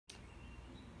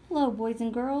Hello, boys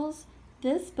and girls.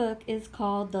 This book is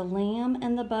called The Lamb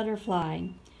and the Butterfly,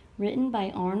 written by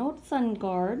Arnold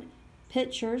Sundgaard,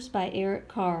 pictures by Eric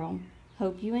Carle.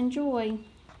 Hope you enjoy.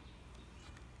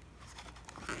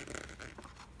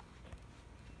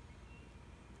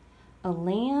 A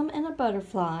lamb and a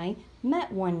butterfly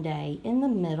met one day in the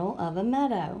middle of a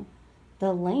meadow.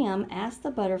 The lamb asked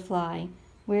the butterfly,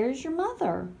 "Where's your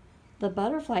mother?" The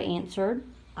butterfly answered,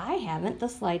 "I haven't the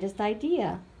slightest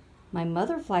idea. My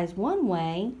mother flies one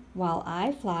way while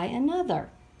I fly another."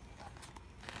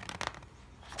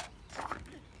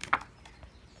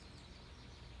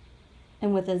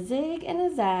 And with a zig and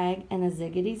a zag and a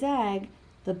ziggity zag,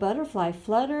 the butterfly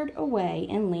fluttered away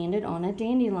and landed on a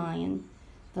dandelion.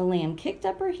 The lamb kicked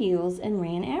up her heels and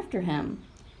ran after him.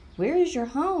 "Where is your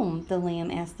home?" the lamb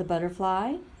asked the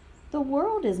butterfly. "The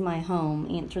world is my home,"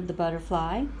 answered the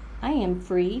butterfly. "I am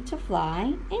free to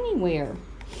fly anywhere."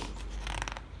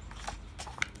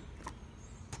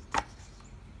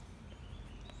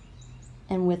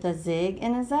 And with a zig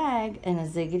and a zag and a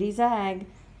ziggity zag,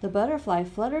 the butterfly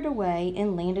fluttered away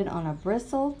and landed on a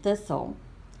bristle thistle.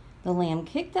 The lamb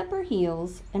kicked up her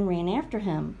heels and ran after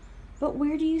him. "But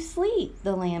where do you sleep?"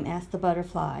 the lamb asked the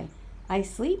butterfly. "I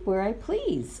sleep where I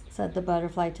please," said the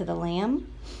butterfly to the lamb.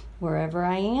 "Wherever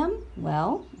I am,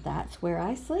 well, that's where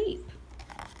I sleep."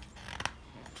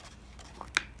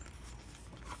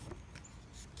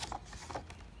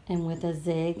 And with a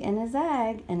zig and a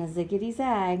zag and a ziggity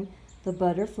zag, the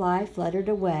butterfly fluttered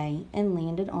away and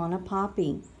landed on a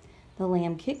poppy. The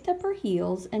lamb kicked up her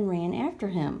heels and ran after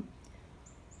him.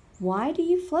 "Why do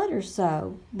you flutter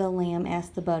so?" the lamb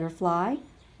asked the butterfly.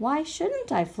 "Why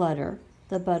shouldn't I flutter?"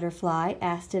 the butterfly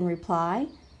asked in reply.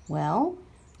 "Well,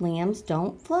 lambs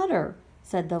don't flutter,"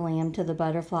 said the lamb to the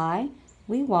butterfly.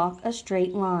 "We walk a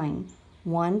straight line.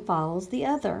 One follows the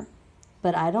other."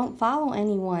 "But I don't follow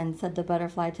anyone," said the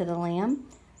butterfly to the lamb.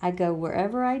 "I go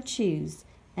wherever I choose.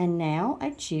 And now I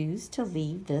choose to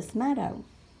leave this meadow."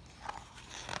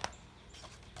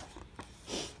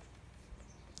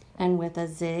 And with a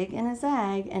zig and a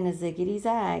zag and a ziggity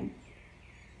zag,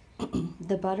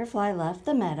 the butterfly left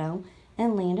the meadow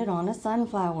and landed on a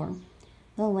sunflower.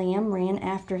 The lamb ran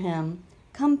after him.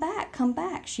 Come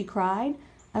back," she cried.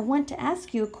 "I want to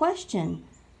ask you a question."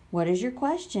 "What is your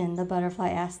question?" the butterfly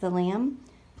asked the lamb.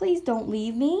 "Please don't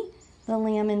leave me," the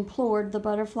lamb implored the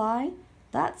butterfly.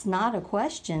 "That's not a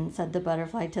question," said the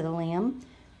butterfly to the lamb.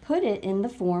 "Put it in the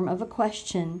form of a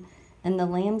question." And the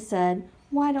lamb said,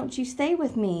 "Why don't you stay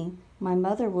with me? My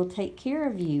mother will take care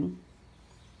of you."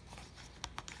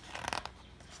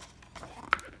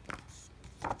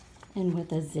 And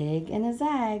with a zig and a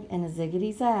zag and a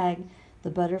ziggity zag, the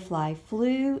butterfly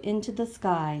flew into the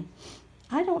sky.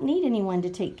 "I don't need anyone to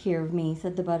take care of me,"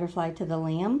 said the butterfly to the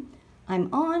lamb.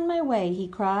 "I'm on my way," he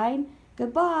cried.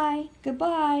 "Goodbye,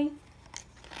 goodbye."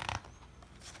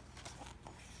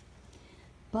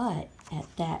 But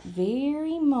at that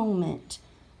very moment,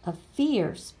 a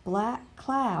fierce black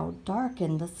cloud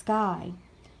darkened the sky,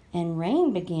 and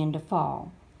rain began to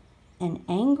fall. An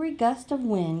angry gust of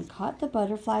wind caught the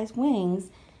butterfly's wings,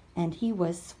 and he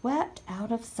was swept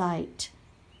out of sight.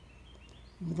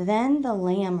 Then the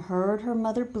lamb heard her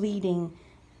mother bleating,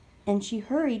 and she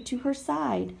hurried to her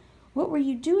side. "What were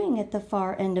you doing at the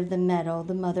far end of the meadow?"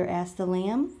 the mother asked the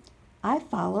lamb. "I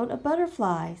followed a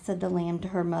butterfly," said the lamb to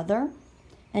her mother.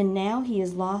 "And now he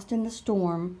is lost in the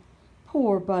storm."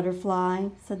 "Poor butterfly,"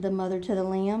 said the mother to the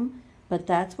lamb. "But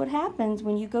that's what happens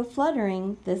when you go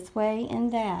fluttering this way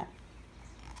and that."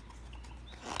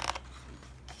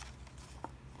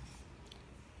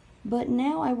 "But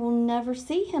now I will never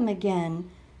see him again,"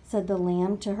 said the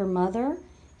lamb to her mother.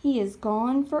 "He is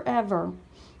gone forever."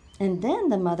 And then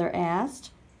the mother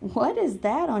asked, "What is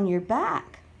that on your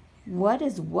back?" "What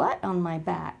is what on my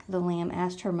back?" the lamb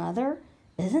asked her mother.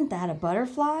 "Isn't that a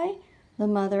butterfly?" the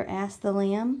mother asked the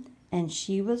lamb, and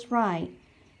she was right.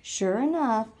 Sure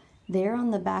enough, there on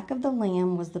the back of the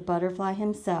lamb was the butterfly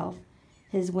himself.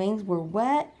 His wings were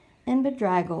wet and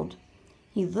bedraggled.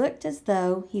 He looked as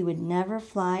though he would never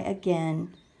fly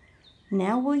again.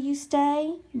 "Now will you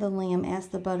stay?" the lamb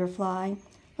asked the butterfly.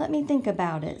 "Let me think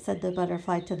about it," said the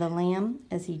butterfly to the lamb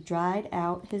as he dried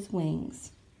out his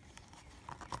wings.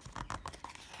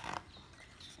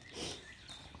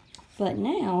 But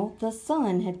now the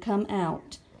sun had come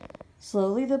out.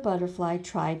 Slowly the butterfly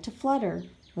tried to flutter.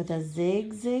 With a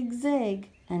zig, zig, zig,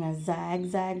 and a zag,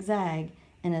 zag, zag,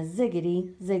 and a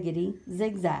ziggity, ziggity,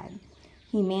 zigzag,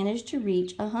 he managed to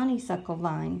reach a honeysuckle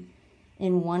vine.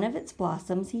 In one of its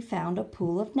blossoms he found a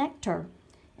pool of nectar,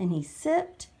 and he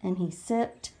sipped, and he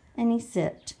sipped, and he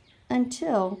sipped,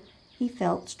 until he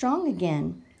felt strong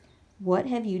again. "What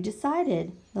have you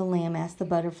decided?" the lamb asked the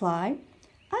butterfly.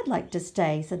 "I'd like to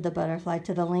stay," said the butterfly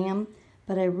to the lamb,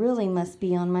 "but I really must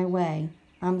be on my way.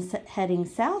 I'm heading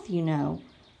south, you know."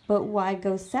 "But why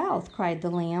go south?" cried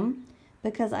the lamb.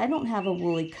 "Because I don't have a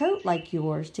woolly coat like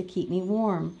yours to keep me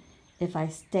warm. If I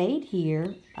stayed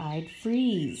here, I'd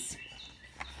freeze."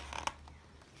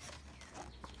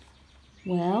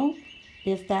 "Well,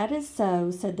 if that is so,"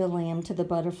 said the lamb to the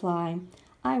butterfly,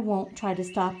 "I won't try to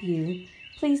stop you.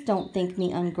 Please don't think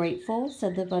me ungrateful,"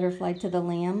 said the butterfly to the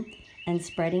lamb, and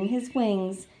spreading his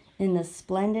wings in the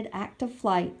splendid act of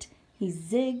flight, he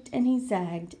zigged and he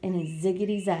zagged and he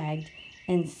ziggity zagged,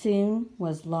 and soon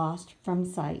was lost from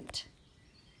sight.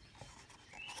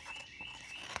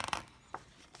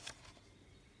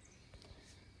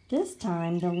 This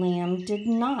time the lamb did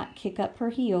not kick up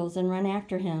her heels and run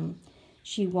after him.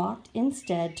 She walked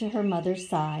instead to her mother's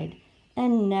side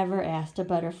and never asked a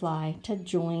butterfly to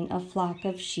join a flock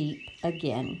of sheep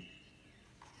again.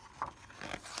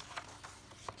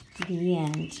 The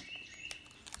end.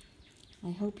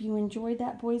 I hope you enjoyed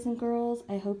that, boys and girls.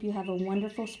 I hope you have a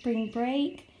wonderful spring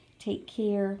break. Take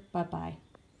care. Bye-bye.